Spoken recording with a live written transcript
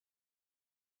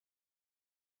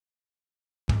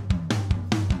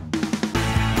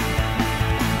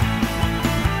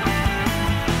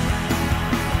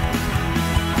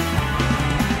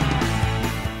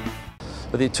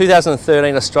The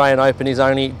 2013 Australian Open is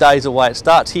only days away. It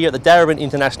starts here at the Darebin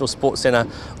International Sports Centre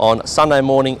on Sunday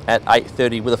morning at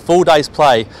 8:30 with a full day's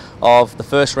play of the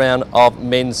first round of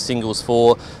men's singles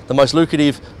for the most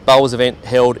lucrative bowls event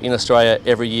held in Australia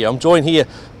every year. I'm joined here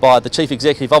by the Chief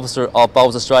Executive Officer of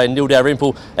Bowls Australia, Neil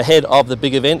Dalrymple, ahead of the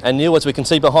big event. And Neil, as we can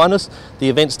see behind us, the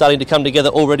event's starting to come together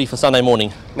already for Sunday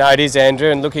morning. No, it is,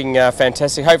 Andrew, and looking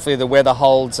fantastic. Hopefully the weather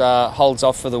holds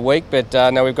off for the week, but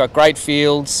no, we've got great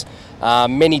fields,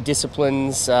 many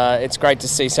disciplines. It's great to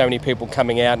see so many people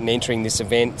coming out and entering this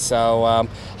event. So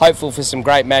hopeful for some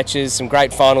great matches, some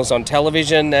great finals on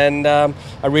television, and a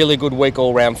really good week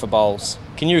all round for bowls.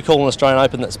 Can you recall an Australian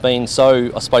Open that's been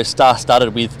so, I suppose,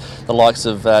 star-studded with the likes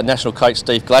of national coach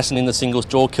Steve Glasson in the singles,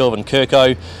 George Kelvin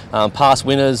Kirko, past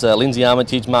winners, Lindsay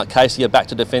Armitage, Mark Casey are back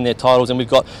to defend their titles, and we've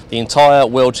got the entire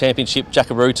World Championship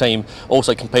Jackaroo team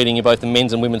also competing in both the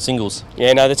men's and women's singles.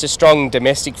 Yeah, no, that's a strong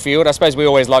domestic field. I suppose we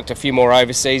always liked a few more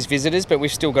overseas visitors, but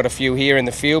we've still got a few here in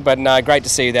the field. But no, great to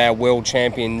see our world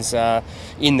champions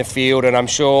in the field, and I'm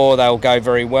sure they'll go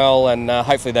very well, and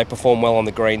hopefully they perform well on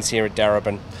the greens here at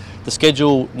Darebin. The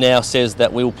schedule now says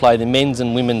that we will play the men's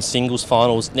and women's singles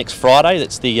finals next Friday.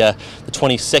 That's the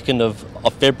 22nd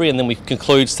of February, and then we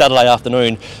conclude Saturday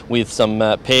afternoon with some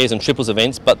pairs and triples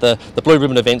events. But the blue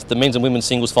ribbon events, the men's and women's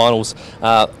singles finals,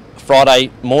 Friday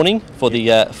morning for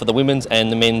the women's,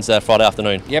 and the men's Friday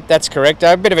afternoon. Yep, that's correct.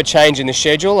 A bit of a change in the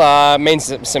schedule.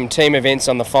 Means some team events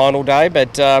on the final day,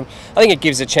 but I think it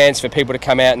gives a chance for people to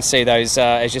come out and see those,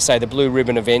 as you say, the blue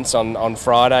ribbon events on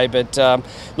Friday. But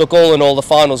look, all in all, the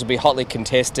finals will be hotly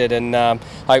contested, and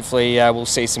hopefully we'll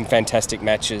see some fantastic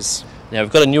matches. Now,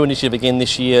 we've got a new initiative again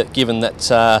this year, given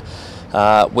that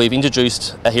we've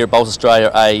introduced here at Bowls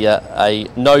Australia a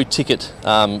no-ticket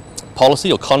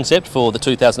policy or concept for the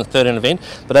 2013 event.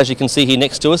 But as you can see here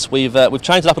next to us, we've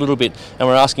changed it up a little bit, and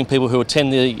we're asking people who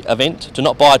attend the event to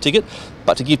not buy a ticket,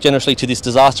 but to give generously to this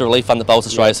disaster relief fund that Bowls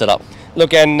Australia set up.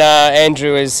 Look, and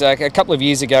Andrew, is a couple of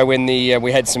years ago when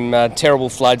we had some terrible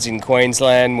floods in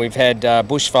Queensland, we've had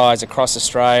bushfires across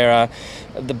Australia.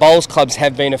 The bowls clubs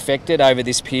have been affected over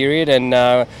this period, and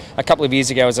a couple of years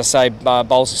ago, as I say,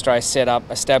 Bowls Australia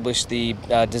established the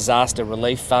Disaster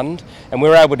Relief Fund, and we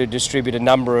were able to distribute a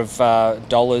number of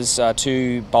dollars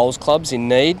to bowls clubs in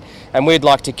need. And we'd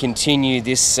like to continue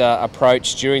this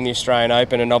approach during the Australian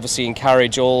Open, and obviously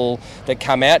encourage all that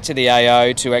come out to the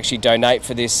AO to actually donate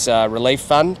for this relief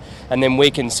fund, and then we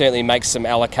can certainly make some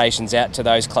allocations out to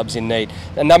those clubs in need.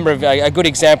 A good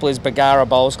example is Bargara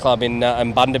Bowls Club in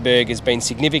Bundaberg has been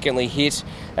significantly hit,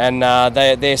 and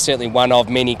they're certainly one of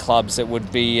many clubs that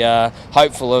would be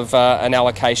hopeful of an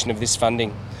allocation of this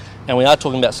funding. And we are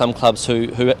talking about some clubs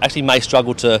who actually may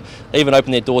struggle to even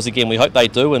open their doors again. We hope they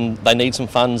do, and they need some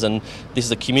funds, and this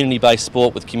is a community-based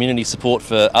sport with community support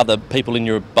for other people in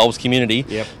your bowls community.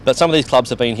 Yep. But some of these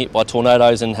clubs have been hit by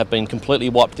tornadoes and have been completely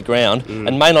wiped to the ground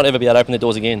and may not ever be able to open their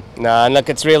doors again. No, and look,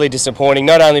 it's really disappointing,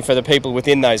 not only for the people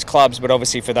within those clubs, but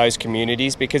obviously for those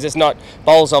communities, because it's not,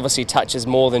 bowls obviously touches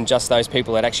more than just those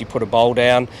people that actually put a bowl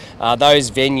down.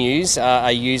 Those venues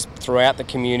are used throughout the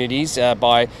communities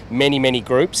by many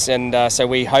groups, and so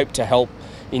we hope to help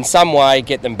in some way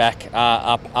get them back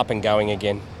up and going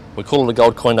again. We call it a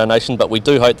gold coin donation, but we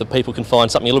do hope that people can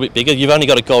find something a little bit bigger. You've only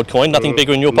got a gold coin, nothing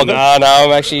bigger in your pocket? No,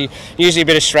 I'm actually usually a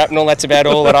bit of shrapnel. That's about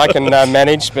all that I can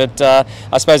manage. But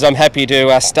I suppose I'm happy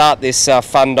to start this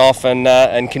fund off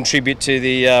and contribute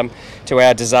to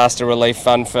our disaster relief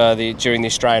fund for during the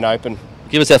Australian Open.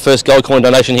 Give us our first gold coin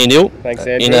donation here, Neil. Thanks,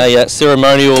 Andrew. In a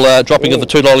ceremonial dropping of the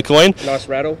 $2 coin. Nice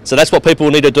rattle. So that's what people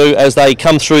will need to do as they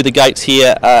come through the gates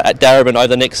here at Darebin over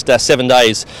the next 7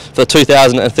 days for the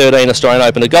 2013 Australian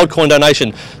Open. A gold coin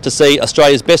donation to see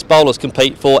Australia's best bowlers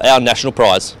compete for our national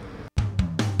prize.